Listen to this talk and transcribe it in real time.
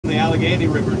Allegheny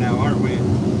River now, aren't we?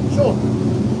 Sure.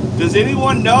 Does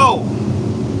anyone know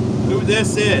who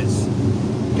this is?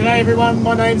 G'day everyone,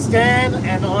 my name's Dan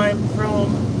and I'm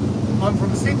from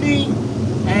Sydney,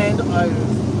 and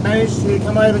I've managed to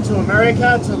come over to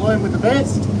America to learn with the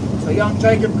best. So young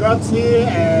Jacob Grubbs here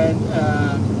and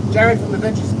Jared from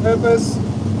Adventures Purpose.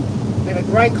 Been a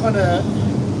great kind of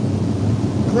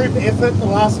group effort the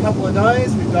last couple of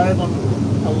days. We've dove on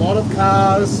a lot of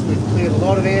cars, we've cleared a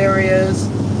lot of areas,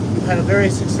 we've had a very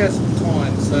successful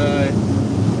time. So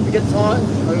we get time,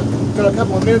 I've got a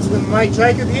couple of minutes with my mate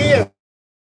Jacob here,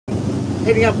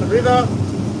 heading up the river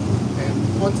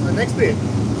and on to the next bit.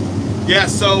 Yeah,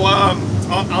 so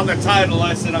on the title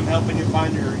I said I'm helping you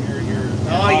find your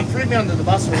Oh, you threw me under the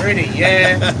bus already,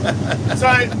 yeah. So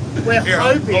we're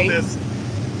hoping, this.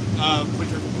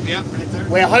 Right there.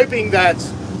 We're hoping that,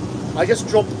 I just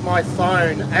dropped my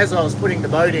phone as I was putting the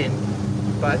boat in,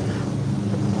 but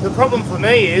the problem for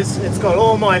me is it's got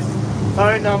all my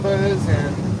phone numbers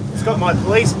and it's got my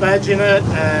police badge in it,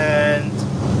 and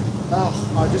oh,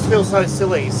 I just feel so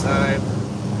silly, so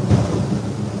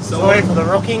sorry for the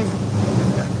rocking.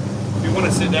 If you want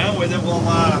to sit down with it, we'll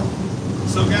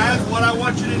so guys, what I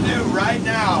want you to do right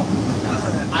now,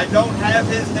 I don't have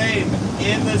his name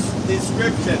in this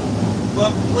description,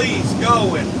 but please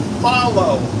go and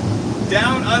follow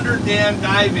Down Under Dan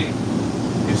Diving.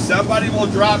 If somebody will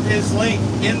drop his link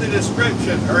in the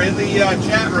description or in the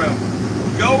chat room,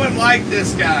 go and like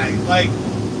this guy. Like,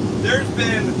 there's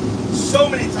been so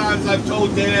many times I've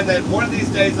told Dan that one of these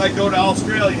days I go to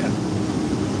Australia.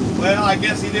 Well, I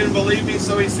guess he didn't believe me,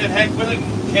 so he said, heck with it,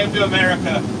 came to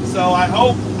America. So I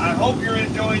hope you're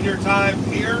enjoying your time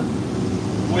here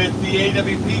with the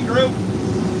AWP group.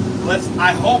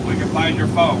 I hope we can find your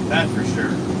phone, that's for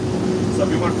sure. So if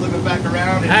you want to flip it back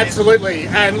around. Absolutely,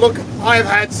 and look, I've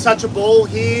had such a ball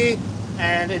here,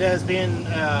 and it has been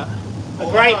a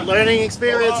great learning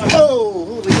experience. Oh,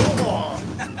 holy on.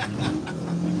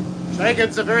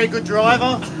 Jacob's a very good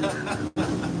driver.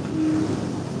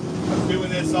 I'm doing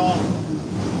this all.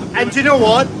 And do you know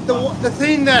what? The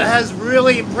thing that has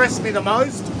really impressed me the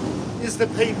most is the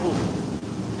people.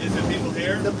 Is the people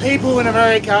here? The people in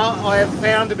America I have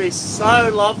found to be so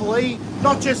lovely.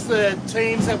 Not just the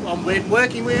teams that I'm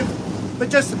working with, but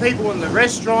just the people in the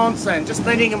restaurants and just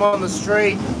meeting them on the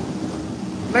street.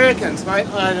 Americans, mate,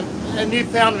 a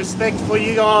newfound respect for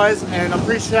you guys, and I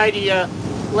appreciate you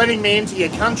letting me into your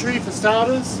country for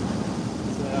starters. So,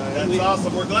 that's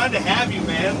awesome. We're glad to have you,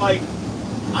 man. Like,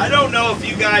 I don't know if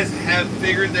you guys have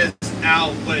figured this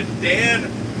out, but Down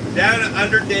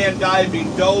Under Dan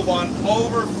Diving dove on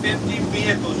over 50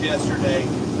 vehicles yesterday.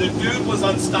 The dude was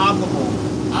unstoppable.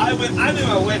 I'm in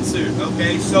my wetsuit,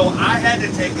 okay, so I had to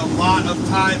take a lot of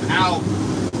time out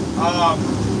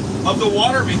of the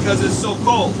water because it's so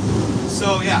cold.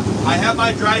 So yeah, I have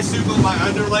my dry suit, but my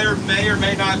underlayer may or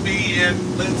may not be in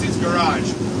Lindsay's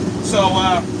garage. So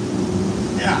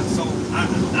yeah, so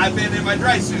I've been in my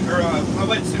dry suit, or my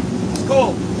wetsuit. It's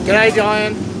cold. G'day,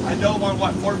 Diane. I dove on,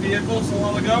 what, 4 vehicles a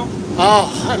while ago?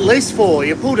 Oh, at least 4.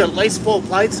 You pulled at least 4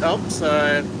 plates up,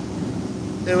 so...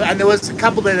 And there was a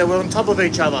couple there that were on top of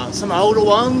each other. Some older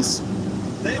ones.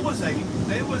 We dove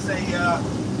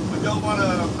on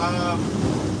a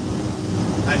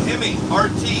Hemi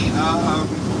RT.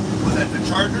 Was that the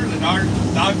Charger? The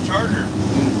Dodge Charger.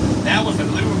 That was a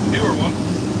newer one.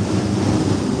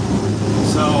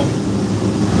 So,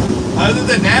 other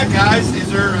than that, guys, is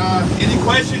there any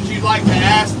questions you'd like to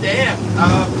ask Dan?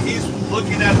 He's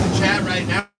looking at the chat right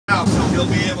now, so he'll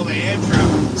be able to answer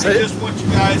them. I just want you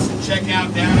guys to check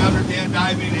out Down Under Dan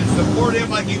Diving and support him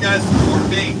like you guys support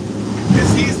me.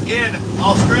 Because he's in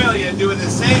Australia doing the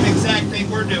same exact thing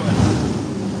we're doing.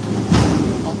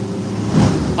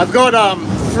 I've got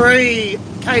 3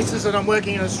 cases that I'm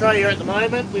working in Australia at the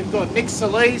moment. We've got Nick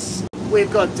Solis, we've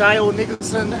got Dale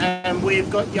Nicholson, and we've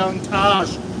got young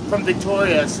Taj from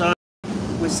Victoria. So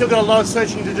we've still got a lot of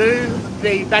searching to do.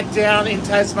 Be back down in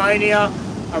Tasmania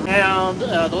around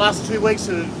the last 2 weeks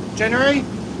of January,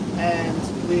 and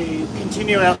we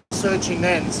continue our searching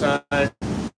then. So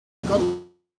got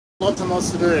lots and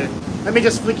lots to do. Let me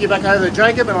just flick you back over to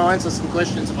Jacob and I'll answer some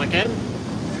questions if I can.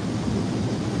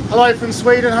 Hello from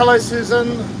Sweden. Hello Susan,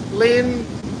 Lynn.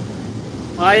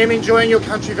 I am enjoying your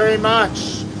country very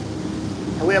much.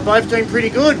 And we are both doing pretty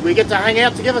good. We get to hang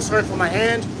out together. Sorry for my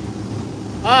hand.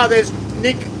 Ah, there's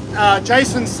Nick,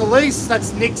 Jason Solis.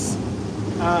 That's Nick's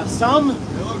son.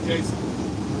 Hello, Jason.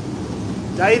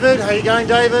 David, how you going,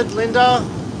 David? Linda?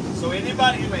 So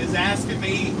anybody who is asking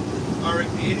me, or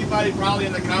anybody probably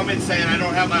in the comments saying I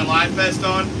don't have my live vest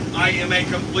on, I am a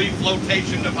complete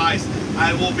flotation device.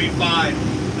 I will be fine.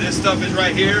 This stuff is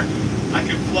right here. I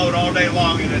can float all day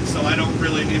long in it, so I don't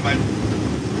really need my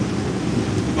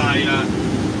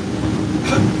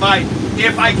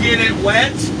if I get it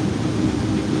wet,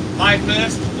 my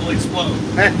fist will explode.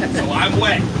 So I'm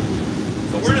wet.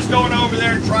 So we're just going over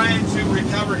there and trying to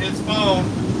recover his phone.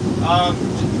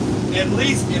 At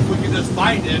least if we can just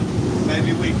find it,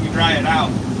 maybe we can dry it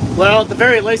out. Well, at the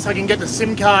very least I can get the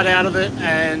SIM card out of it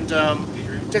and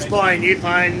just buy a new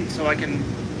phone so I can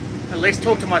at least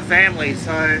talk to my family.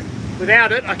 So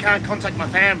without it, I can't contact my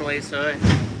family. So,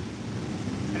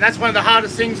 and that's one of the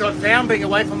hardest things I've found, being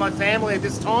away from my family at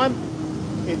this time.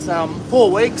 It's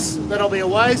 4 weeks that I'll be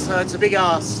away, so it's a big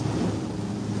ask.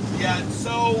 Yeah,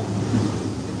 so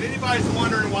if anybody's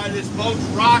wondering why this boat's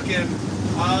rocking,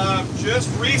 just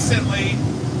recently,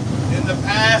 in the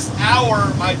past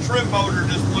hour, my trim motor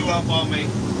just blew up on me.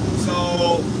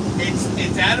 So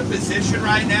it's at a position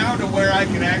right now to where I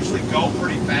can actually go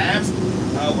pretty fast.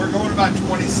 We're going about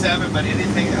 27, but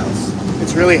anything else?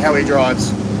 It's really how he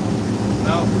drives.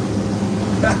 No.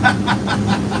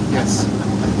 Yes.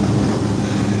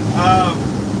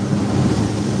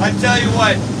 I tell you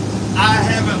what, I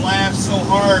haven't laughed so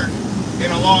hard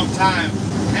in a long time.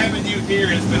 Having you here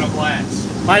has been a blast.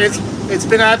 Mate, it's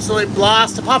been an absolute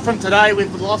blast. Apart from today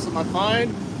with the loss of my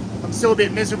phone, I'm still a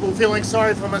bit miserable, feeling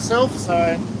sorry for myself.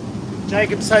 So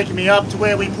Jacob's taking me up to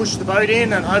where we push the boat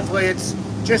in, and hopefully it's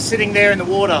just sitting there in the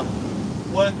water.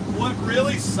 What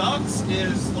really sucks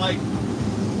is, like,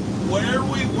 where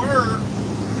we were,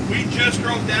 we just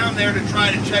drove down there to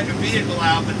try to check a vehicle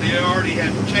out, but they already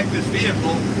had checked this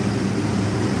vehicle.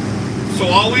 So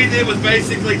all we did was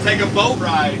basically take a boat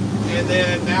ride, and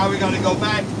then now we got to go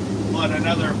back, what,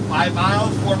 another 5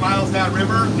 miles, 4 miles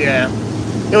downriver? Yeah.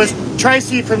 It was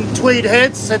Tracy from Tweed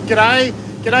Heads said, "G'day,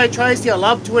 g'day Tracy. I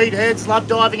love Tweed Heads. Love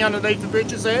diving underneath the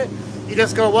bridges there. You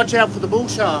just got to watch out for the bull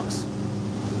sharks."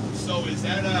 So is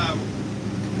that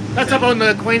That's up on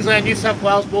the Queensland New South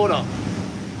Wales border.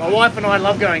 My wife and I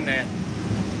love going there.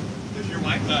 Does your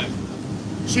wife dive?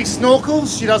 She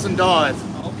snorkels. She doesn't dive.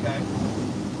 Okay.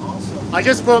 Awesome. I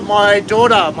just brought my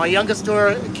daughter, my youngest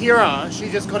daughter, Kira. She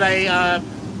just got a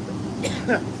a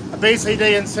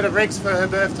BCD instead of Rex for her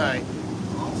birthday.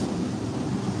 Awesome.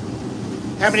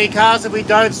 How many cars have we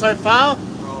dove so far?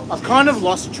 Oh, I've kind of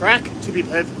lost track, to be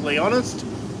perfectly honest.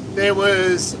 There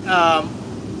was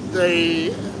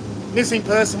the missing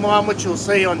person one, which you'll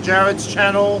see on Jared's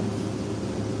channel.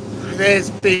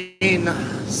 There's been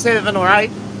 7 or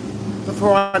 8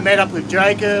 before I met up with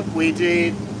Jacob. We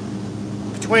did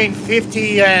between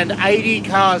 50 and 80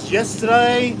 cars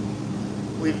yesterday.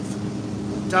 We've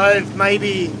dove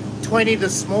maybe 20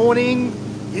 this morning.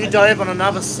 You dove on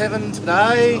another 7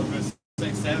 today. I was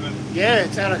gonna say 7. Yeah,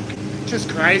 it's just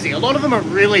crazy. A lot of them are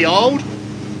really old.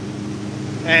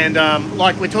 And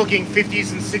like we're talking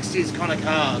 50s and 60s kind of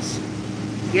cars.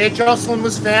 Yeah, Jocelyn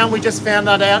was found. We just found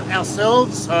that out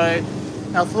ourselves. So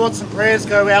our thoughts and prayers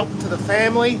go out to the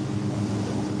family.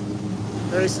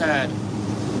 Very sad. Is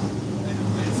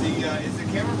the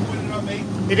camera pointed on me?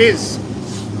 It is.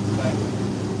 Okay.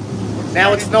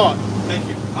 Now it's not. Thank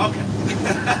you. Okay.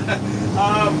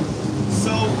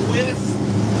 So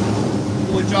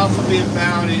with Jocelyn being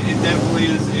found, it definitely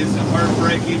is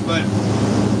heartbreaking, but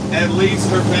at least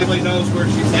her family knows where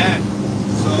she's at.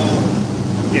 So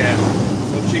yeah.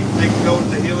 So they can go to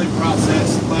the healing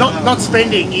process. But, not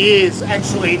spending years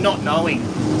actually not knowing.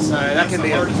 So that can be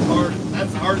the hardest part.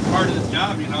 That's the hardest part of this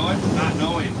job, you know, not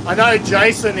knowing. I know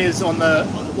Jason is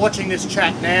watching this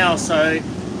chat now, so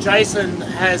Jason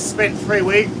has spent 3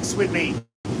 weeks with me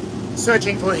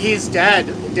searching for his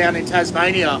dad down in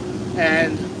Tasmania,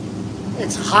 and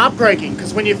it's heartbreaking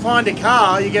because when you find a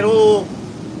car, you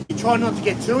try not to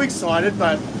get too excited,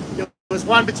 but there was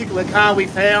one particular car we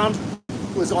found,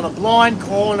 was on a blind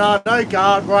corner, no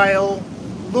guardrail,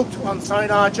 looked on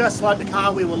sonar just like the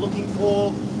car we were looking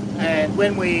for, and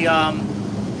when we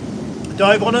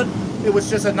dove on it, it was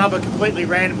just another completely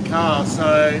random car.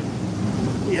 So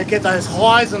you get those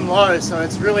highs and lows, so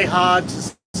it's really hard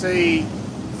to see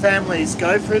families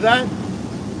go through that.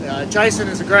 Jason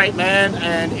is a great man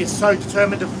and is so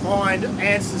determined to find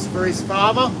answers for his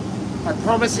father. I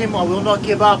promise him I will not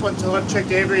give up until I've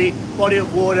checked every body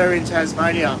of water in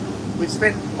Tasmania.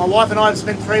 My wife and I have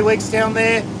spent 3 weeks down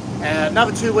there,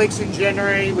 another 2 weeks in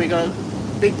January. We got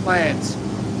big plans.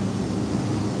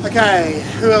 Okay,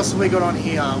 who else have we got on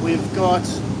here? We've got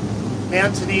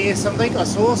Mountaineer something I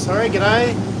saw, sorry,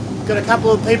 g'day. Got a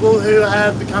couple of people who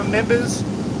have become members.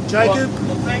 Jacob.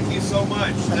 Well, thank you so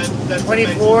much. That's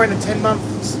 24 in a 10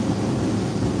 months.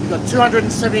 We've got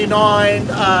 279,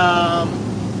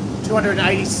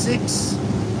 286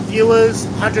 viewers,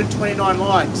 129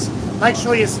 likes. Make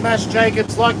sure you smash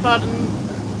Jacob's like button.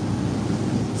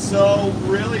 So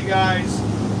really, guys,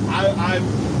 I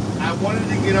wanted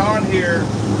to get on here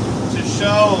to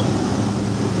show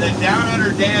that Down Under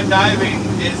Dan Diving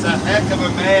is a heck of a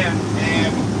man,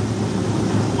 and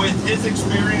with his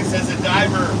experience as a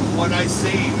diver, what I've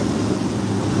seen,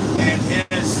 and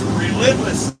his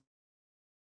relentless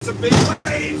big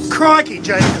waves. Crikey,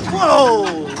 Jacob!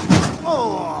 Whoa!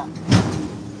 Oh!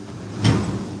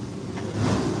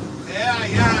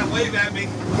 Yeah, wave at me.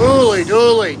 Dooly,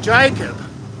 dooly, Jacob!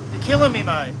 You're killing me,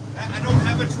 mate. I don't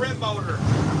have a trim motor.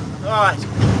 Right.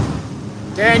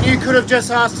 Dan, you could have just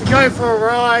asked to go for a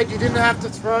ride. You didn't have to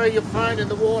throw your phone in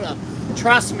the water.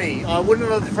 Trust me, I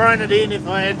wouldn't have thrown it in if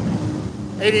I had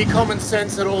any common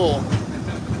sense at all.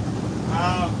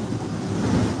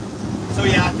 So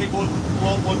yeah, I think we'll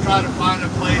try to find a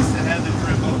place that has a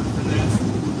trim motor for this.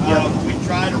 We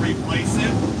try to replace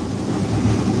it,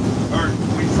 or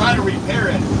we try to repair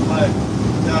it, but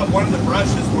one of the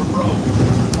brushes were broke.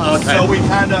 Okay. So we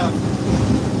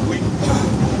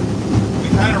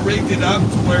kind of rigged it up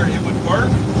to where it would work,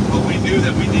 but we knew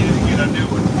that we needed to get a new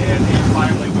one, and it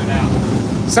finally went out.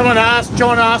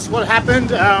 John asked what happened.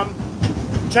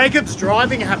 Jacob's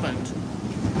driving happened.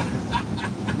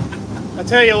 I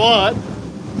tell you what,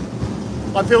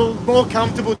 I feel more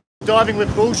comfortable diving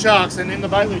with bull sharks than in the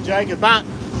boat with Jacob. But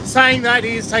saying that,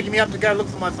 he is taking me up to go look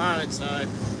for my phone. So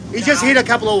he just hit a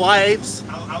couple of waves.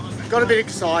 Got a bit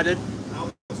excited. I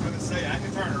was going to say, I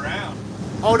can turn around.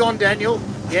 Hold on, Daniel.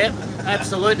 Yep,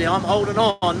 absolutely. I'm holding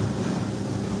on.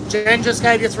 Jen just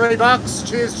gave you $3.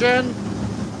 Cheers, Jen.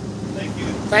 Thank you.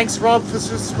 Thanks, Rob, for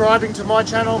subscribing to my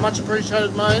channel. Much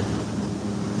appreciated, mate.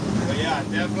 But yeah,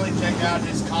 definitely check out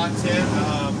his content.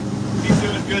 He's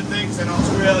doing good things in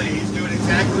Australia. He's doing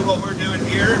exactly what we're doing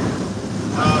here.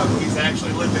 He's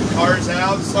actually lifting cars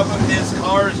out. Some of his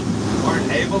cars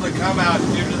aren't able to come out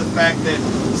due to the fact that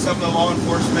some of the law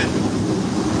enforcement,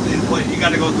 you got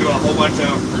to go through a whole bunch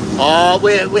of... Oh,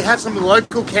 we have some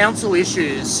local council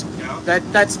issues. Yeah.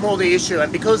 That's more the issue.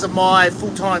 And because of my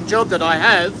full-time job that I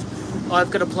have,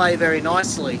 I've got to play very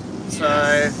nicely.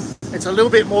 So it's a little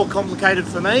bit more complicated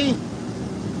for me.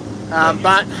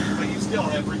 But you still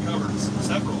have recovered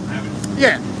several, haven't you?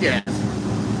 Yeah.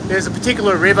 There's a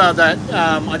particular river that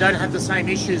I don't have the same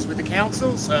issues with the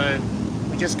council, so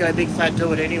we just go big fat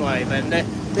to it anyway. But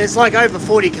there's like over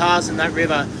 40 cars in that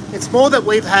river. It's more that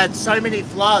we've had so many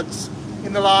floods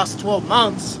in the last 12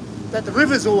 months that the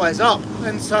river's always up,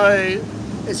 and so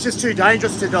it's just too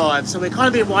dangerous to dive. So we've kind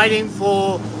of been waiting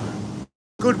for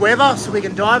good weather so we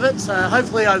can dive it. So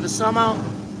hopefully over summer.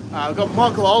 I've got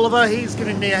Michael Oliver, he's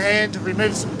giving me a hand to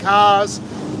remove some cars,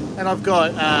 and I've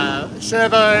got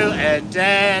Shervo and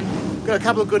Dan. Got a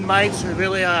couple of good mates who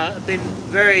really have been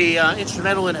very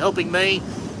instrumental in helping me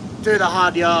do the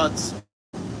hard yards.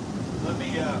 Let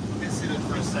me sit it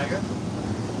for a second.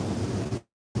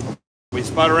 We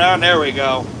spun around, there we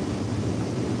go.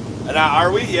 Now,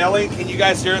 are we yelling? Can you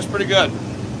guys hear us pretty good?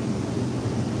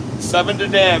 7 to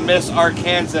Dan, Miss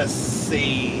Arkansas,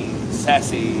 Sassy.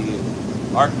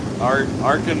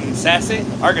 Arkansas?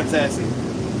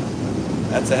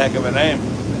 That's a heck of a name.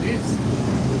 It is.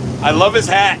 I love his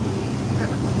hat.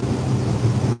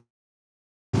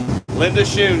 Linda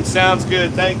Shoon, sounds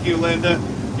good. Thank you, Linda.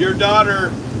 Your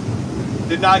daughter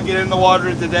did not get in the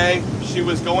water today. She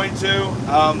was going to.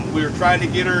 We were trying to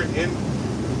get her in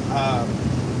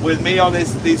with me on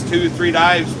these 2-3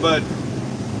 dives, but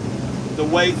the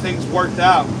way things worked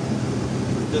out,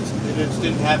 it just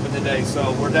didn't happen today.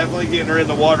 So we're definitely getting her in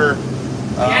the water.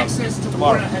 The access to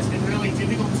tomorrow. water has been really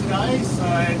difficult today, so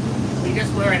we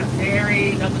just were at a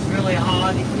ferry. That was really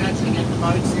hard. You couldn't actually get the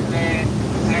boats in there,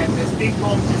 and there's big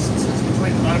long distances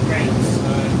between the boat ramps,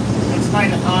 so it's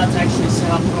made it hard to actually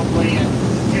set up properly and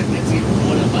get Lindsay in the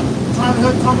water. But time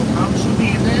her Tom and Pump should be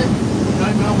in there. No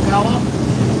Mel Keller.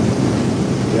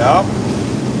 Yeah.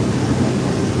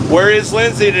 Where is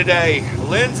Lindsay today?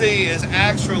 Lindsay is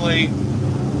actually,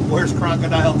 where's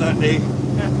Crocodile Dundee?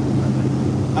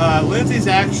 Lindsay's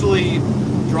actually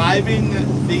driving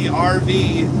the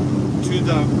RV to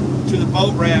the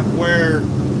boat ramp where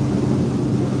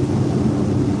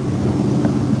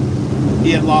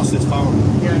he had lost his phone.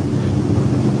 Yeah.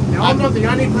 Now I'm not the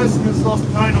only person who's lost a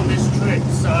phone on this trip,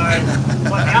 so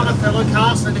my other fellow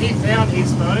Carson, he found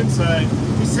his phone, so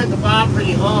he set the bar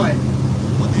pretty high.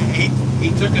 He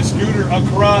took a scooter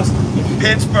across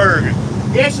Pittsburgh.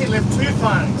 He actually left 2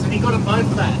 phones and he got them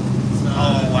both back. So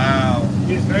Oh wow.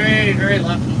 he was very, very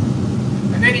lucky.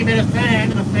 And then he met a fan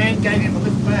and a fan gave him a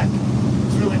lift back.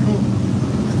 It's really cool.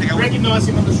 I recognised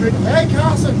him on the street. Hey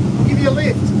Carson, I'll give you a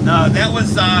lift. No, that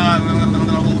was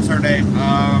what was her name?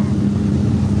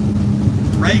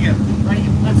 Reagan.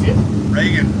 Reagan, that's it.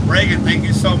 Reagan, thank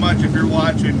you so much. If you're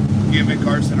watching, giving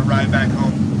Carson a ride back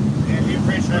home. Yeah, we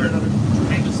appreciate it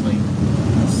tremendously.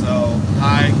 So,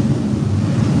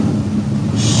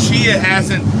 she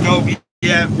hasn't dove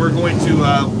yet. We're going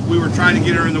to, we were trying to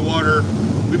get her in the water.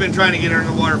 We've been trying to get her in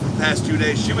the water for the past 2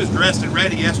 days. She was dressed and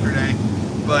ready yesterday,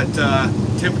 but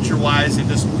temperature-wise, it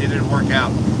didn't work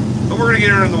out. But we're going to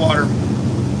get her in the water.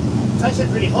 It's actually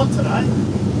pretty hot today.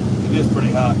 It is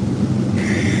pretty hot.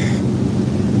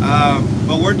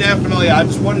 But we're definitely, I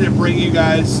just wanted to bring you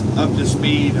guys up to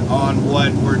speed on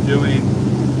what we're doing.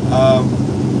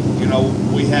 You know,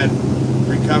 we had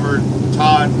recovered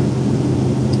Todd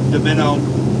Domino,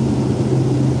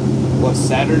 what,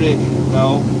 Saturday?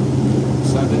 No,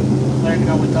 Sunday? I don't even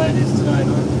know what day it is today,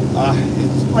 no.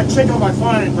 I check on my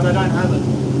phone, but I don't have it.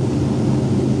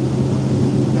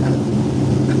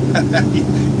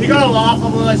 You gotta laugh,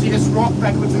 otherwise you just rock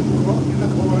backwards in the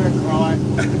corner and cry.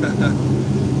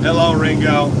 Hello,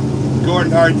 Ringo.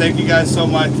 Gordon Hart, thank you guys so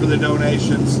much for the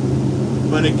donations.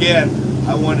 But again,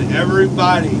 I wanted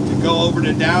everybody to go over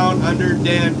to Down Under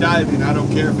Dan Diving. I don't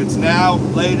care if it's now,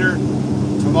 later,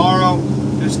 tomorrow,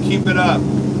 just keep it up.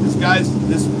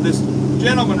 This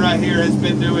gentleman right here has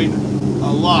been doing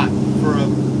a lot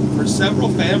for several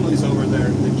families over there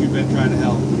that you've been trying to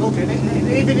help. Look, and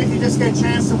even if you just get a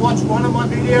chance to watch one of my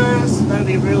videos, that'd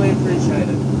be really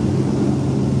appreciated.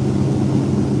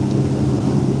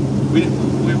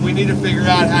 We need to figure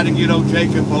out how to get old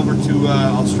Jacob over to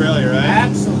Australia, right?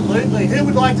 Absolutely. Who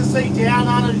would like to see Down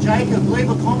Under Jacob? Leave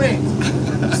a comment.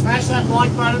 Smash that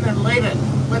like button and leave it.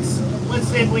 Let's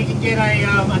see if we can get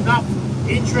enough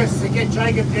interest to get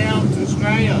Jacob down to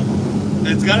Australia.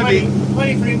 It's got to be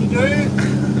plenty for him to do.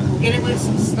 We'll get him with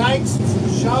some snakes and some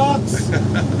sharks.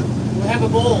 We'll have a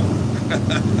ball.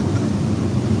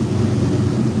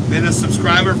 Been a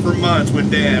subscriber for months with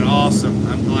Dan. Awesome.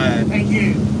 I'm glad. Thank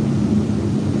you.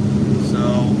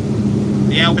 So,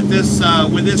 yeah, with this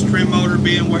trim motor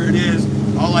being where it is,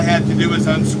 all I had to do is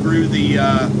unscrew the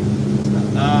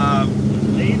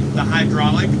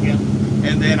hydraulic, yep.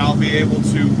 And then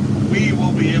we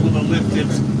will be able to lift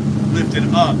it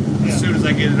up as soon as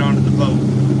I get it onto the boat.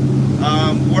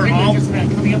 We're just about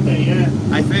coming up there, yeah.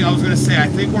 I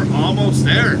think we're almost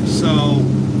there. So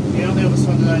yeah, on the other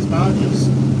side of those barges.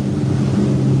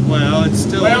 Well, it's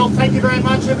still. Well, thank you very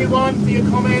much, everyone, for your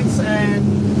comments, and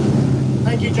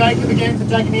thank you, Jacob, again for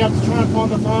taking me up to try and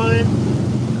find the phone.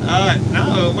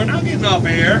 No, we're not getting off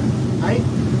air. Hey,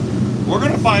 we're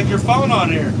gonna find your phone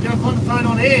on air. You're gonna find the phone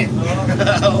on air.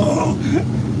 Oh.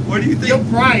 Where do you think? You're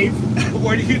brave.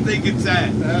 Where do you think it's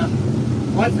at?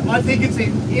 I think it's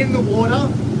in the water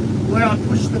where I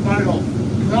pushed the boat off.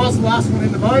 Because I was the last one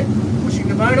in the boat, pushing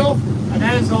the boat off, and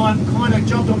as I kind of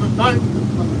jumped on the boat,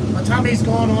 my tummy's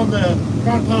gone on the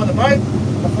front part of the boat,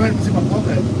 my phone was in my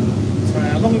pocket. So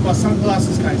along with my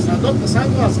sunglasses case. So I got the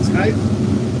sunglasses case,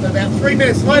 and about 3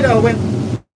 minutes later I went,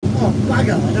 oh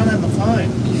bugger, I don't have my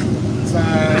phone. So,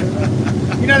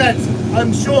 you know,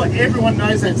 I'm sure everyone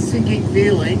knows that sinking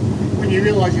feeling when you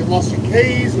realise you've lost your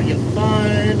keys or your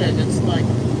phone, and it's like,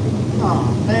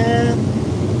 oh man.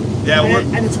 Yeah,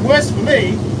 and it's worse for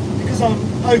me because I'm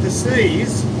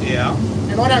overseas. Yeah.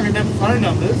 And I don't remember phone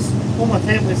numbers. All my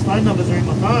family's phone numbers are in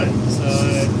my phone.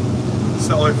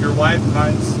 So if your wife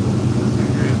finds,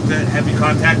 have you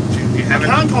contacted you? I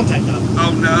can't contact her.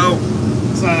 Oh no.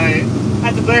 So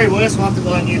at the very worst, I'll have to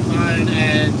buy a new phone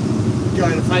and go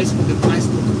to Facebook and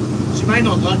Facebook. She may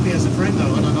not like me as a friend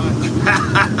though, I don't know.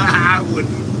 I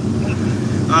wouldn't.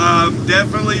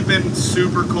 Definitely been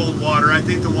super cold water. I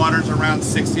think the water's around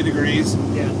 60 degrees.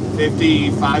 Yeah.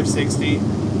 55, 60.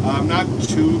 Not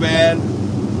too bad.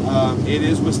 It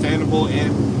is withstandable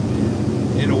in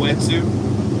a wetsuit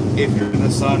if you're in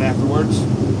the sun afterwards.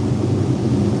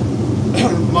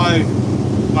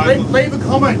 Leave a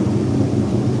comment.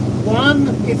 One,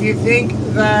 if you think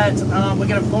that we're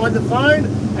going to find the phone,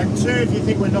 and two, if you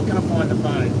think we're not going to find the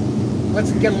phone.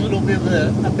 Let's get a little bit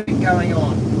of a bit going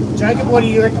on. Jacob, what do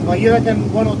you reckon? Well, you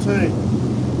reckon one or two?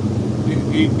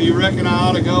 Do you reckon I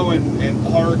ought to go and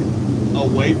park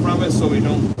away from it so we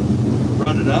don't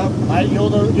run it up? Mate, you're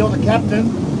the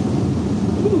captain.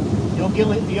 No,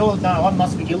 I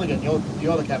must be Gilligan.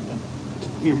 You're the captain.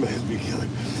 You must be Gilligan.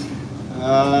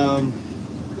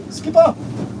 Skipper.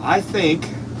 I think.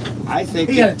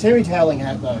 He had a terry toweling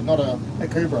hat though, not a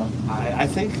Cobra. I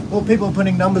think. Well, people are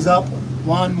putting numbers up.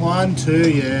 1, 1, 2.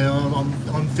 Yeah,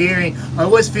 I'm fearing. I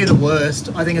always fear the worst.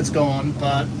 I think it's gone,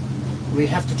 but we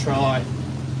have to try.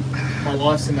 My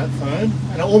life's in that phone,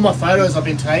 and all my photos I've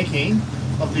been taking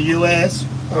of the US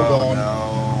are gone.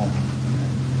 No.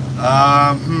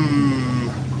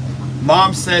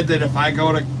 Mom said that if I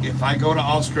go to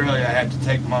Australia, I have to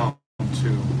take Mom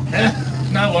too.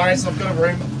 No worries, I've got a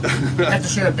room. I have to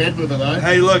share a bed with her though.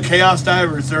 Hey, look,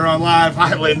 ChaosDivers, they're on live.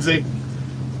 Hi, Lindsay.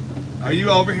 Are you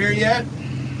over here yet?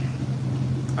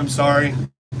 I'm sorry.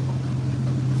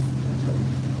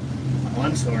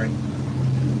 I'm sorry.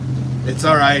 It's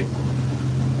all right.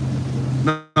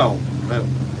 No.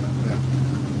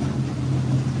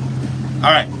 All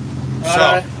right.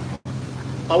 So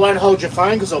I won't hold your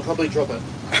phone because I'll probably drop it.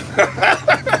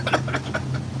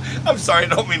 I'm sorry. I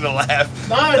don't mean to laugh.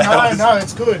 No,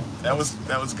 it's good. That was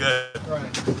good.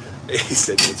 Right. He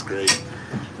said it's great.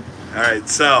 All right.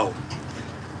 So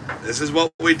this is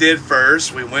what we did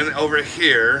first. We went over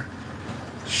here.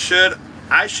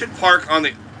 I should park on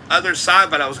the other side,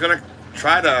 but I was gonna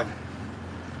try to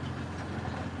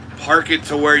park it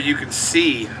to where you can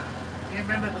see. You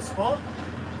remember the spot?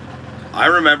 I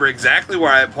remember exactly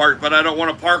where I parked, but I don't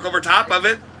want to park over top of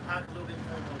it. Park a little bit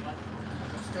further away.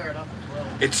 Stir it up as well.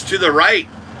 It's to the right.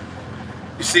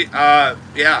 You see,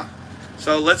 yeah.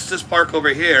 So let's just park over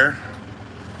here.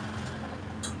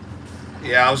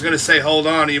 Yeah, I was gonna say, hold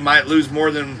on, you might lose more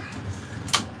than.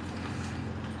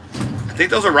 I think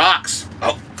those are rocks.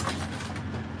 Oh.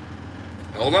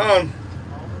 Hold on.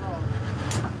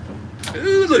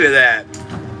 Ooh, look at that.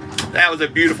 That was a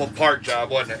beautiful park job,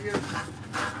 wasn't it?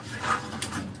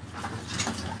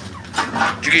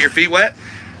 Did you get your feet wet?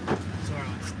 It's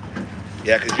alright.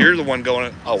 Yeah, because you're the one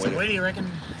going. Oh, so where do you reckon?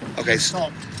 Okay.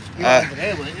 Stop. You were over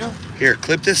there, weren't you? Here,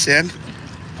 clip this in.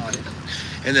 Oh,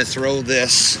 yeah. And then throw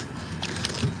this.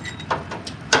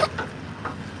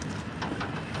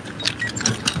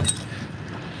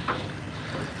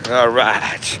 All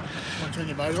right. Want to turn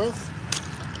your motor off?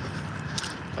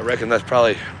 I reckon that's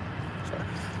probably.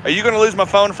 Are you going to lose my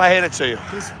phone if I hand it to you?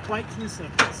 Just wait 2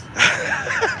 seconds.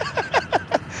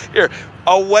 Here,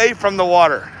 away from the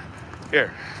water.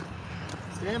 Here.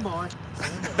 Stand by.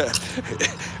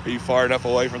 Are you far enough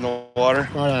away from the water?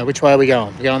 Righto, which way are we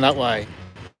going? We're going that way.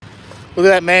 Look at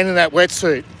that man in that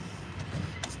wetsuit.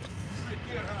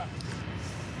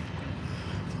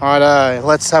 Righto,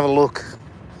 let's have a look.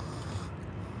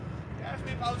 You asked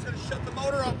me if I was going to shut the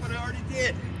motor off, but I already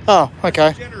did. Oh,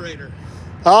 okay. Generator.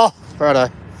 Oh, righto.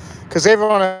 Because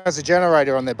everyone has a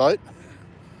generator on their boat.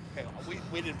 Okay,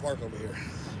 we didn't park over here.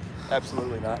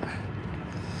 Absolutely not.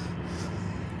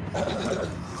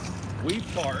 We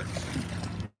parked.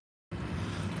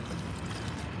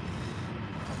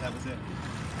 That was it.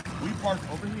 We parked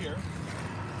over here.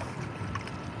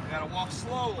 We gotta walk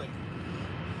slowly.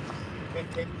 Can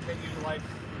you like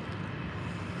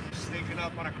sneaking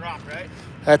up on a crop, right?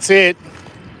 That's it.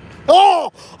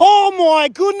 Oh my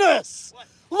goodness! What?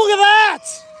 Look at that!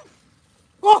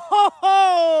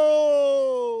 Oh!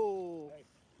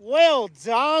 Well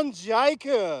done,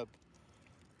 Jacob.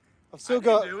 I've still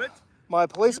got do it. my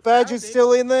police badge is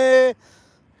still in there.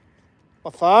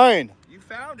 My phone. You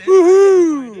found it.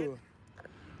 Woohoo!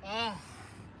 Ah,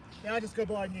 now I just go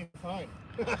buy a new phone.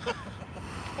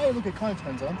 Hey, look, it kind of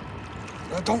turns on.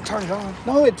 Don't turn it on.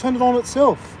 No, it turned it on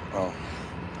itself. Oh.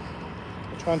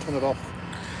 I'll try and turn it off.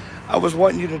 I was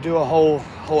wanting you to do a whole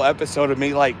episode of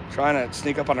me like trying to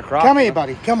sneak up on a crop. Come here,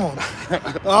 buddy. Come on.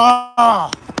 Ah.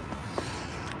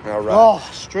 All right. Oh,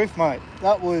 stress, mate.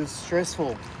 That was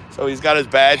stressful. So he's got his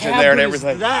badge in there and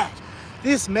everything. That?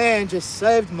 This man just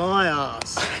saved my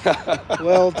ass.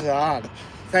 Well done.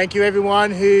 Thank you,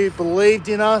 everyone who believed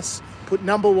in us. Put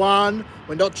number 1.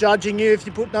 We're not judging you if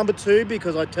you put number 2,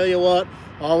 because I tell you what,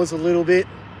 I was a little bit,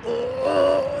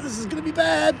 oh, this is going to be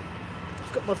bad.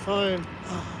 I've got my phone.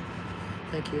 Oh,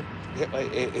 thank you.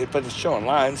 Yeah, but it's showing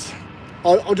lines.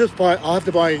 I'll have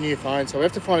to buy a new phone, so I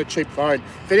have to find a cheap phone.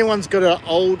 If anyone's got an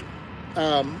old,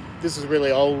 this is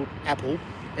really old Apple,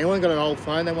 anyone got an old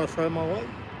phone they want to throw my way,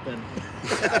 then.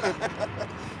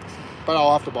 But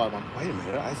I'll have to buy one. Wait a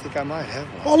minute, I think I might have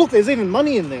one. Oh, look, there's even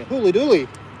money in there. Hooly dooly.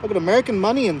 I've got American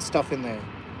money and stuff in there.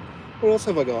 What else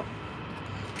have I got?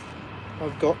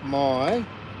 I've got my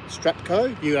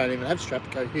Strapco. You don't even have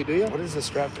Strapco here, do you? What is the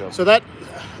Strapco? So that,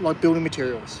 like building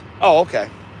materials. Oh, okay.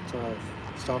 So,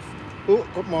 stuff. Oh,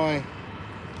 got my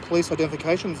police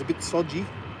identification. It's a bit sodgy,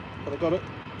 but I got it.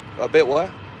 A bit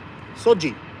what?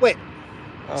 Sodgy. Wet.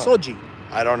 Oh. Sodgy.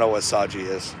 I don't know what Saji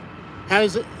is. How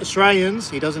is it? Australians,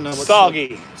 he doesn't know what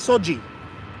Soggy. Sodgy.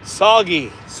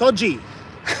 Soggy. Sodgy.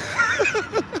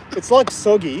 It's like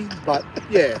soggy, but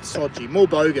yeah, sodgy. More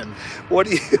bogan. What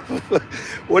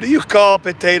do you call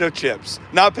potato chips?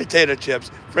 Not potato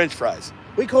chips, French fries.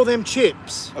 We call them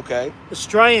chips. Okay.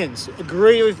 Australians,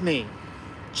 agree with me.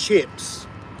 Chips.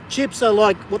 Chips are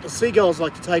like what the seagulls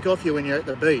like to take off you when you're at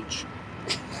the beach.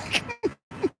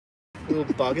 Little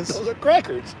buggers. Those are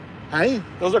crackers. Hey?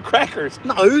 Those are crackers.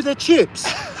 No, they're chips.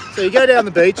 So you go down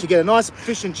the beach, you get a nice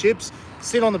fish and chips,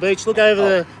 sit on the beach, look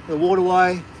over the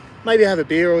waterway, maybe have a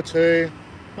beer or two.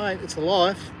 Mate, it's a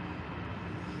life.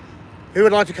 Who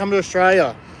would like to come to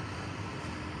Australia?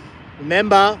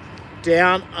 Remember,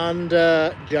 down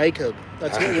under Jacob.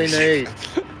 That's what we need.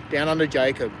 Down under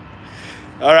Jacob.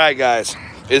 All right, guys.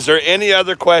 Is there any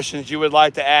other questions you would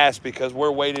like to ask? Because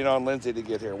we're waiting on Lindsay to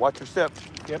get here. Watch your step.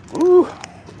 Yep. Woo.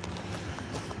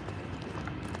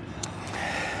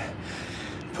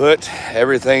 Put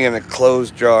everything in a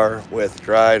closed jar with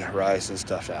dried rice and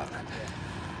stuff out.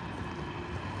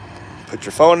 Put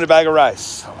your phone in a bag of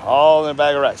rice. All in a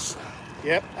bag of rice.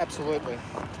 Yep, absolutely.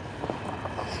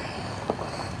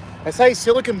 They say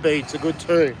silicon beads are good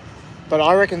too, but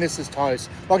I reckon this is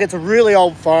toast. Like, it's a really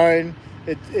old phone.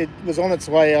 It was on its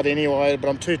way out anyway, but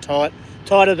I'm too tight.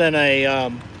 Tighter than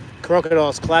a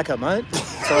crocodile's clacker, mate.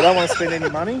 So I don't want to spend any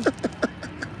money.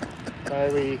 So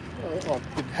I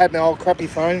had my old crappy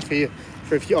phone for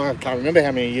a few, I can't remember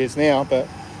how many years now, but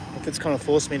it's kind of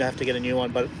forced me to have to get a new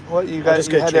one. But well, you guys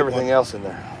had everything else in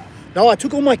there. No, I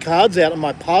took all my cards out and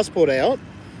my passport out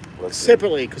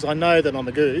separately because I know that I'm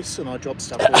a goose and I drop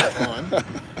stuff all the time.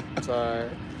 So,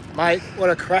 mate, what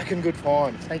a cracking good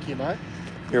find. Thank you, mate.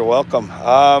 You're welcome.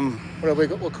 What have we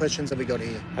got? What questions have we got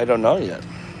here? I don't know yet.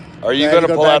 Are you going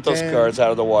to pull out those cards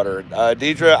out of the water?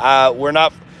 Deidre, we're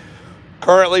not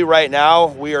currently right now.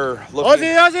 We are looking.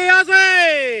 Aussie, Aussie,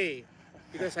 Aussie!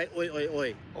 You got to say oi, oi,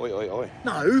 oi. Oi, oi, oi.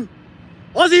 No.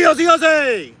 Aussie, Aussie,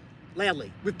 Aussie!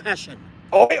 Loudly, with passion.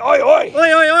 Oi, oi, oi.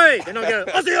 Oi, oi, oi. Then I'll go,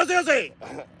 Aussie, Aussie, Aussie.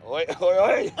 Oi, oi,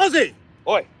 oi. Aussie.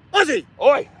 Oi. Aussie.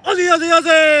 Oi. Aussie, Aussie,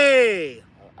 Aussie.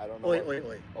 I don't know. Oi, oi,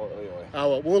 oi. Oi, oi, oi. Oh,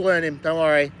 well, we'll learn him. Don't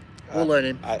worry. We'll learn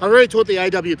him. I already taught the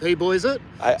AWP boys it.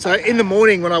 So in the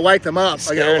morning when I wake them up,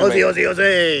 I go, Aussie, Aussie,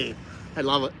 Aussie. They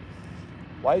love it.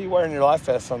 Why are you wearing your life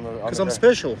vest on the? Because I'm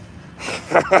special.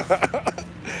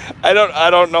 I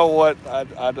don't know what. I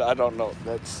don't know.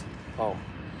 That's. Oh.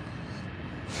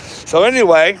 So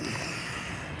anyway.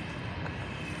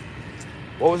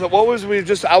 What was it? What was we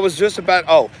just? I was just about.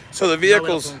 Oh, so the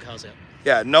vehicles.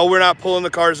 Yeah, no, we're not pulling the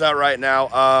cars out right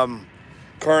now.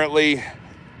 Currently,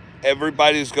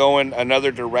 everybody's going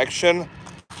another direction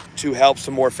to help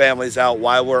some more families out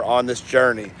while we're on this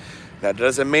journey. That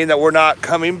doesn't mean that we're not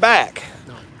coming back.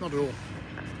 No, not at all.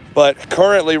 But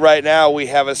currently, right now, we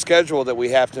have a schedule that we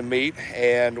have to meet,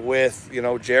 and with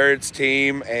Jared's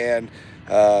team and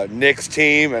Nick's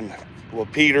team, and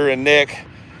Peter and Nick.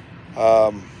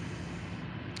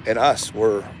 And us,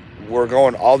 we're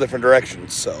going all different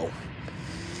directions. So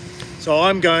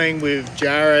I'm going with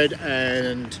Jared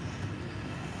and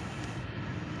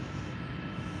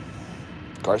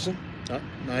Carson.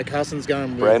 No, Carson's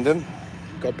going with Brandon.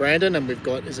 We've got Brandon, and we've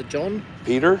got, is it John?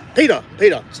 Peter.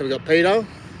 So we've got Peter,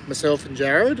 myself, and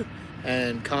Jared,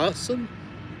 and Carson.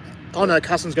 Oh no,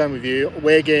 Carson's going with you.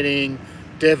 We're getting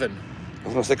Devon. I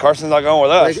was going to say Carson's not going with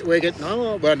us. We're getting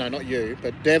no, not you,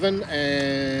 but Devon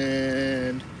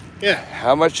and. Yeah.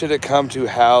 How much did it come to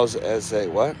house as a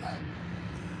what?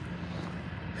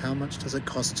 How much does it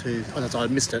cost to... Oh, I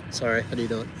missed it. Sorry. How do you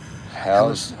do it? House. How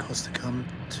much does it cost to come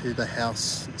to the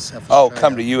house in South Australia? Oh,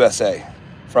 come to USA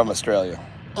from Australia.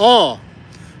 Oh.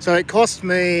 So it cost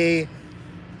me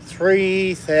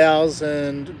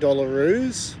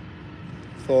 $3,000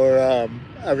 for a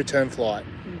return flight.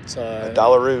 So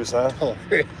 $1, huh?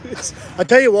 $1. I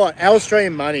tell you what, our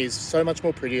Australian money is so much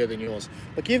more prettier than yours.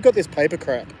 Like, you've got this paper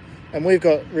crap, and we've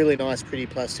got really nice, pretty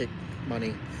plastic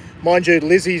money. Mind you,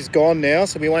 Lizzie's gone now,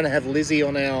 so we won't have Lizzie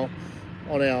on our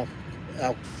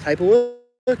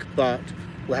paperwork, but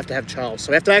we'll have to have Charles.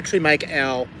 So we have to actually make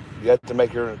our... You have to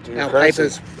make your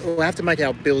papers. We'll have to make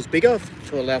our bills bigger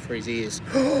to allow for his ears.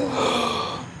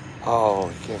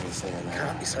 Oh, you can't be saying that.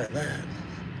 Can't be saying that.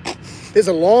 There's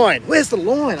a line. Where's the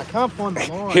line? I can't find the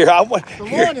line. The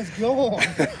line is gone.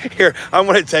 Here, I'm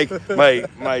going to take my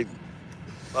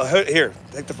here,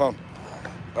 take the phone.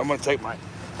 I'm going to take my...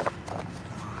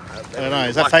 I don't know.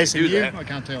 Is that facing you? I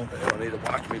can't tell. They don't need to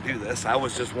watch me do this. I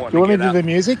was just wanting to get out. You want me to do the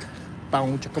music? All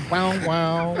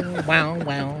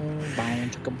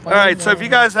right, so if you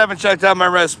guys haven't checked out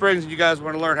Mermet Springs and you guys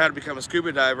want to learn how to become a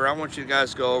scuba diver, I want you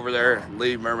guys to go over there and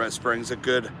leave Mermet Springs a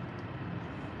good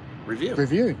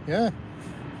review. Yeah.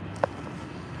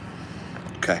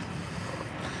 Okay.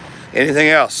 Anything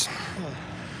else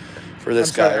for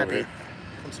this guy over here?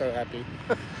 I'm so happy.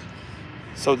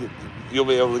 So you'll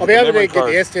be able to I'll be able to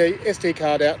get the SD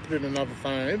card out, put it in another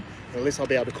phone, and at least I'll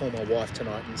be able to call my wife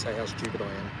tonight and say how stupid I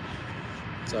am.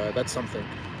 So that's something.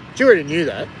 She already knew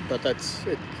that, but it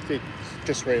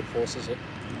just reinforces it.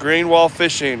 Green wall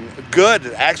fishing. Good.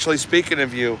 Actually, speaking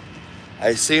of you,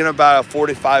 I seen about a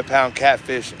 45-pound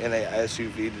catfish in a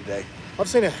SUV today. I've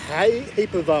seen a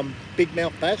heap of big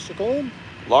mouth bass, you call them?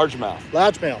 Largemouth.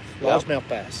 Largemouth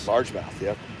bass. Largemouth,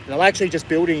 yep. And I'm actually just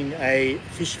building a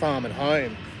fish farm at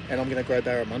home, and I'm going to grow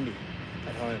barramundi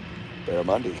at home.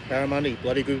 Barramundi,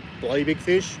 bloody good, bloody big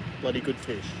fish, bloody good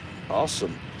fish.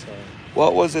 Awesome. So,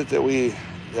 what was it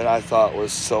that I thought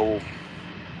was so?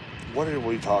 What did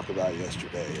we talk about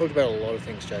yesterday? We talked about a lot of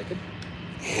things, Jacob.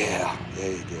 Yeah,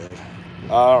 you did.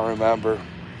 I don't remember.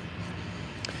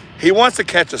 He wants to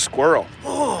catch a squirrel.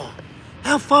 Oh,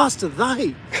 how fast are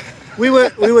they? We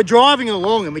were driving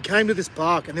along and we came to this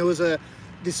park and there was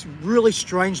this really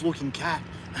strange looking cat.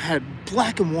 It had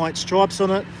black and white stripes on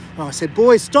it. And I said,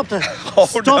 boys, stop the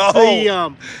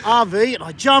RV. And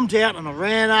I jumped out and I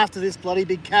ran after this bloody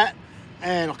big cat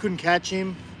and I couldn't catch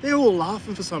him. They're all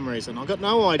laughing for some reason. I got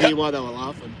no idea why they were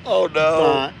laughing. Oh no.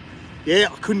 But yeah,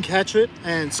 I couldn't catch it.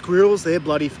 And squirrels, they're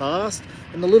bloody fast.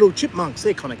 And the little chipmunks,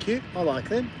 they're kind of cute. I like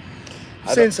them.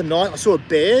 I saw a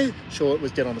bear. Sure, it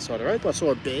was dead on the side of the road, but I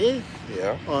saw a bear.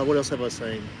 Yeah. What else have I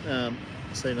seen? I've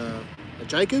seen a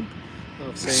Jacob.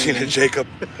 I've seen a Jacob.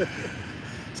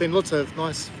 Seen lots of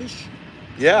nice fish.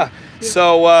 Yeah.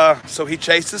 So he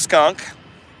chased a skunk.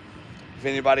 If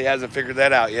anybody hasn't figured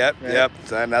that out yet. Yeah. Yep.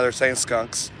 So now they're saying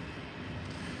skunks.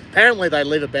 Apparently they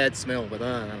leave a bad smell, but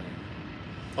I don't know.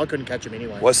 I couldn't catch them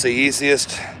anyway. What's the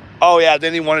easiest? Oh, yeah,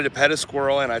 then he wanted to pet a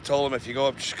squirrel, and I told him if you go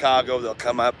up to Chicago, they'll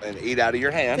come up and eat out of your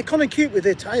hand. They're kind of cute with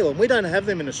their tail, and we don't have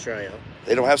them in Australia.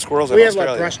 They don't have squirrels in Australia. Australia. We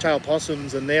have, like, brush-tailed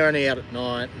possums, and they're only out at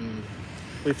night, and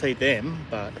we feed them,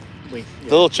 but we... Yeah.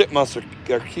 The little chipmunks are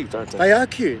cute, aren't they? They are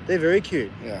cute. They're very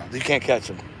cute. Yeah, you can't catch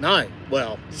them. No,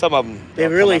 well... Some of them...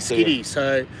 They're really skitty,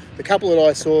 so the couple that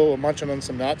I saw were munching on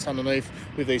some nuts underneath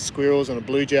with these squirrels and a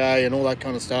blue jay and all that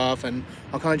kind of stuff, and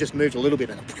I kind of just moved a little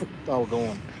bit, and they were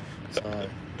gone. So...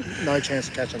 No chance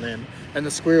of catching them. And the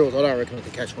squirrels, I don't reckon I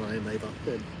could catch one of them either.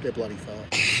 They're bloody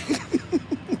fast.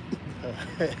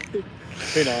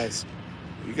 Who knows?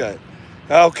 You got it.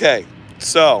 Okay,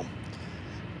 so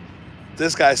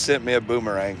this guy sent me a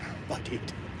boomerang. I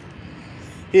did.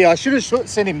 Yeah, I should have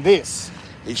sent him this.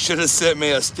 He should have sent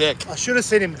me a stick. I should have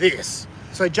sent him this.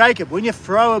 So, Jacob, when you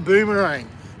throw a boomerang,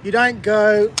 you don't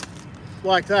go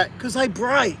like that because they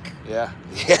break. Yeah.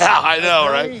 Yeah, I know,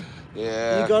 okay? Right?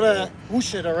 Yeah. You gotta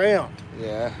whoosh it around.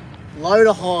 Yeah. Low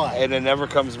to high. And it never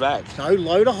comes back. No,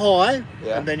 low to high.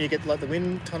 Yeah. And then you get like the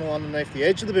wind tunnel underneath the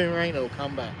edge of the boomerang, it'll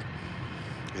come back.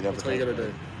 That's what you gotta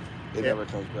do. It never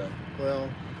comes back. Well,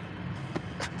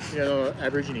 you're not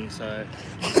Aborigine, so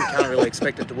you can't really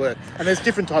expect it to work. And there's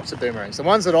different types of boomerangs. The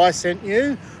ones that I sent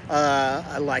you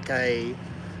are like a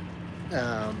I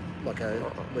don't know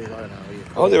what you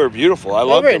call they were beautiful. I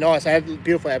love them. Very them. nice. They had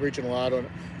beautiful Aboriginal art on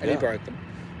it, and he broke them.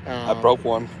 I broke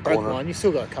one. Broke one. You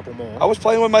still got a couple more. I was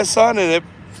playing with my son, and it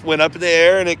went up in the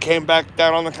air, and it came back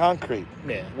down on the concrete.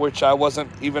 Yeah. Which I wasn't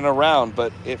even around,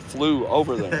 but it flew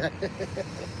over there.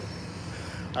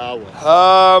 Oh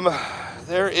well.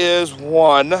 There is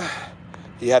one.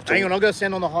 You have to. Hang on, I'll go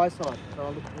stand on the high side. So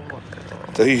I'll look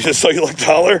taller. So you look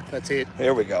taller. That's it.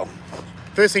 There we go.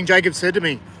 First thing Jacob said to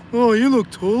me, "Oh, you look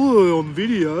taller on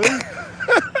video."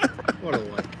 What a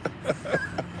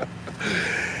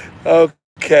like.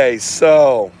 Okay,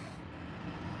 so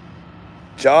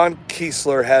John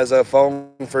Kiesler has a phone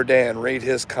for Dan. Read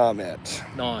his comment.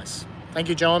 Nice. Thank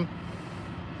you, John.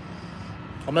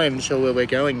 I'm not even sure where we're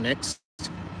going next.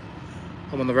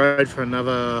 I'm on the road for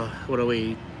another,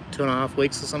 2.5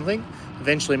 weeks or something.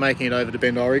 Eventually making it over to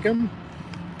Bend, Oregon.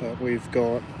 But we've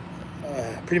got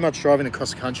pretty much driving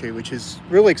across the country, which is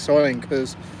really exciting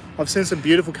because I've seen some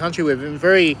beautiful country. We've been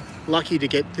very lucky to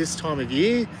get this time of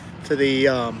year for the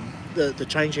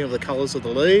changing of the colours of the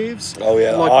leaves. Oh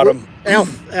yeah, like autumn.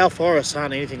 Our forests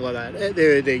aren't anything like that.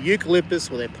 They're eucalyptus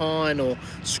or they're pine or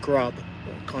scrub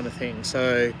kind of thing.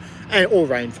 So, or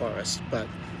rainforest. But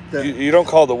you don't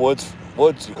call the woods,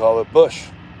 you call it bush,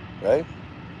 right?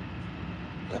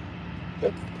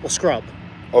 Yep. Or scrub.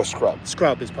 Oh, scrub.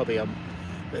 Scrub is probably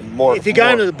more. If you go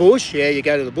into the bush, you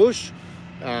go to the bush.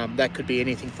 That could be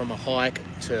anything from a hike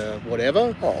to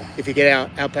whatever. Oh. If you get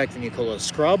outback, then you call it a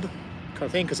scrub kind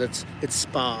of thing because it's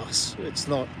sparse. It's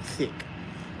not thick.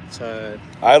 So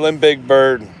Island Big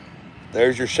Bird,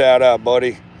 there's your shout out,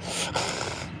 buddy.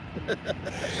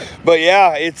 But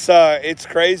yeah, it's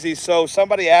crazy. So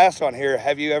somebody asked on here,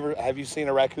 have you seen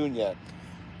a raccoon yet?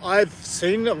 I've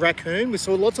seen a raccoon. We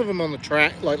saw lots of them on the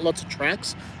track, like lots of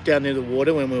tracks down near the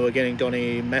water when we were getting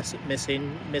Donny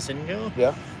Messenger.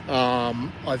 Yeah.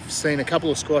 I've seen a couple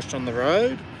of squashed on the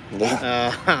road.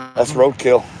 That's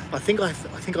roadkill. I think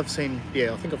I've seen.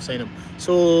 Yeah, I think I've seen them.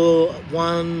 Saw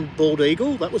one bald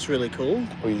eagle. That was really cool.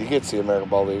 Well, you did see American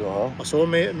bald eagle, huh? I saw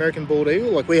American bald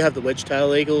eagle. Like we have the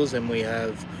wedge-tailed eagles, and we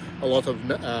have a lot of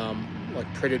like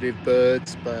predative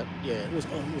birds. But yeah, it was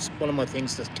one of my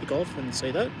things to tick off and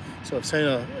see that. So I've seen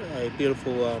a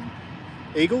beautiful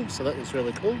eagle. So that was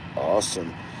really cool.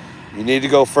 Awesome. You need to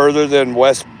go further than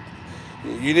west.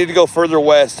 You need to go further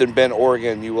west in Bend,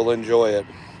 Oregon. You will enjoy it.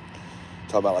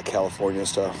 Talk about like California and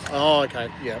stuff. Oh, okay,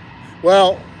 yeah.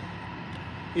 Well,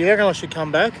 you reckon I should come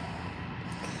back?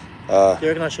 You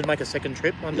reckon I should make a second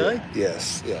trip one day?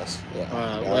 Yes. Yeah.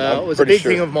 Well, it was a big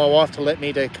thing of my wife to let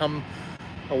me to come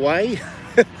away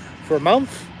for a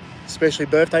month, especially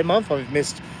birthday month. I've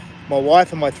missed my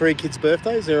wife and my 3 kids'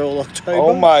 birthdays. They're all October.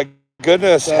 Oh my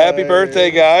goodness! So, happy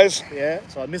birthday, guys! Yeah,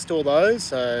 so I missed all those.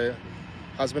 So,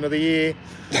 husband of the year.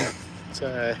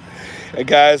 So, and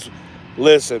guys.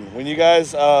 Listen, when you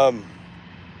guys are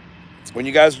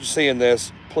seeing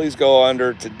this, please go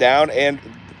under to Down and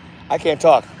I can't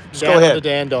talk. Just go ahead. Down Under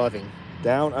Dan Diving.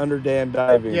 Down Under Dan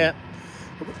Diving. Yeah.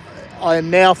 I am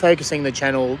now focusing the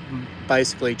channel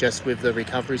basically just with the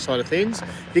recovery side of things.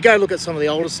 If you go look at some of the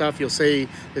older stuff, you'll see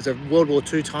there's a World War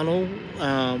II tunnel,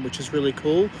 which is really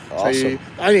cool. Awesome. So the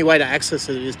only way to access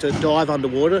it is to dive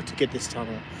underwater to get this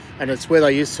tunnel. And it's where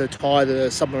they used to tie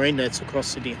the submarine nets across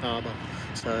Sydney Harbour.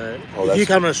 So if you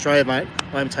come to Australia, mate,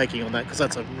 I'm taking you on that because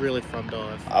that's a really fun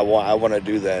dive. I want to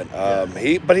do that.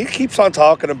 He keeps on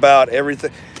talking about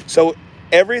everything. So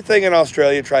everything in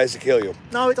Australia tries to kill you.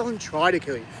 No, it doesn't try to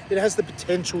kill you. It has the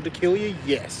potential to kill you,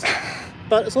 yes.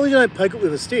 But as long as you don't poke it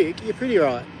with a stick, you're pretty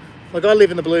right. Like I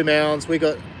live in the Blue Mountains. We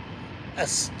got a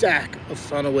stack of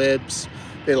funnel webs.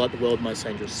 They're like the world's most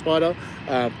dangerous spider.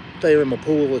 They're in my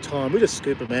pool all the time. We just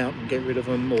scoop them out and get rid of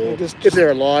them. Or if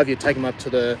they're alive, you take them up to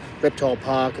the reptile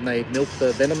park and they milk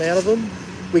the venom out of them.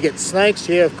 We get snakes,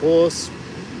 yeah, of course.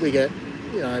 We get,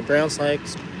 brown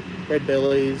snakes, red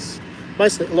bellies,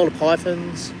 mostly a lot of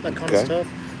pythons, that kind of stuff.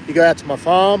 You go out to my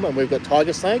farm and we've got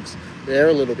tiger snakes. They're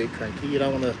a little bit cranky. You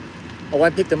don't want to. I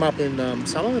won't pick them up in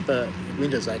summer, but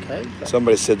winter's okay.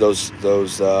 Somebody said those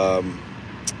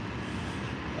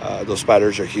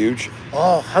spiders are huge.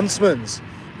 Oh, huntsmans.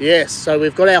 Yes, so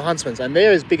we've got our huntsmans, and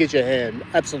they're as big as your hand,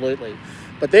 absolutely.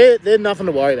 But they're nothing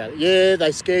to worry about. Yeah,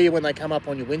 they scare you when they come up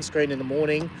on your windscreen in the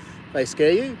morning. They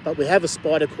scare you, but we have a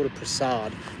spider called a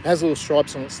prasad. It has little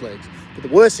stripes on its legs. But the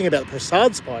worst thing about the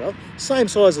prasad spider, same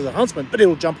size as a huntsman, but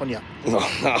it'll jump on you.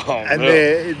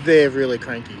 They're really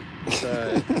cranky.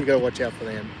 So you got to watch out for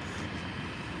them.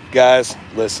 Guys,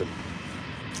 listen.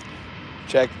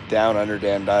 Check Down Under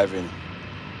Dan Diving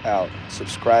out.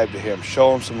 Subscribe to him.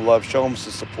 Show him some love. Show him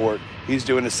some support. He's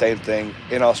doing the same thing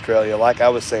in Australia, like I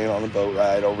was saying on the boat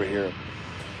ride over here.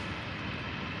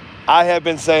 I have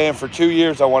been saying for 2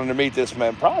 years I wanted to meet this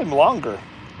man, probably longer.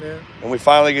 Yeah. And we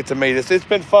finally get to meet us. It's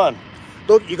been fun.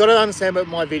 Look, you got to understand about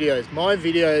my videos. My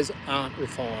videos aren't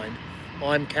refined.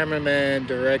 I'm cameraman,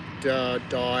 director,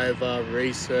 diver,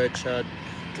 researcher,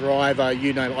 driver,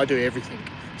 you name it. I do everything.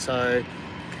 So,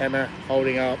 camera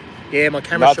holding up. Yeah, my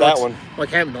camera not shots. That one. My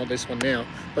camera, not this one now.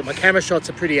 But my camera shots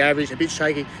are pretty average, a bit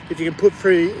shaky. If you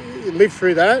can live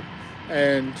through that,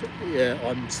 and yeah,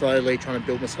 I'm slowly trying to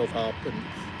build myself up. And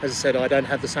as I said, I don't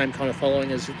have the same kind of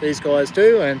following as these guys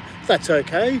do, and that's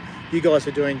okay. You guys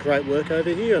are doing great work over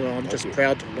here, and I'm just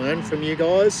proud to learn from you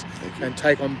guys and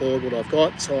take on board what I've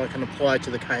got so I can apply it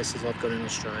to the cases I've got in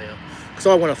Australia. Because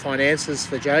I want to find answers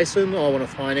for Jason, I want to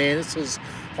find answers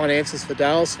for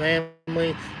Dale's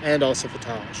family, and also for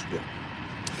Taj. Yeah.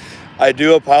 I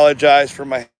do apologize for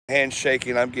my hands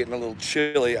shaking. I'm getting a little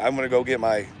chilly. I'm going to go get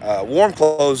my warm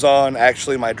clothes on,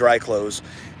 actually my dry clothes,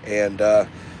 and we're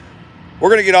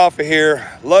going to get off of here.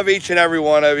 Love each and every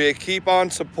one of you. Keep on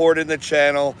supporting the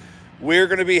channel. We're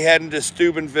going to be heading to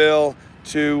Steubenville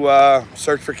to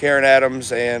search for Karen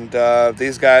Adams, and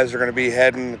these guys are going to be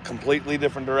heading completely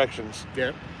different directions.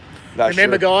 Yeah.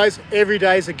 Remember, guys, every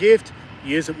day is a gift.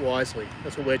 Use it wisely.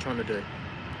 That's what we're trying to do.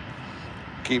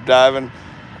 Keep diving.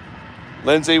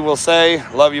 Lindsay will say,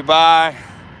 love you, bye.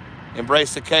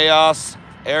 Embrace the chaos.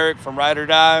 Eric from Ride or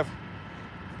Dive.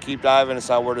 Keep diving. It's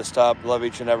not where to stop. Love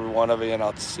each and every one of you, and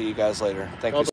I'll see you guys later. Thank you.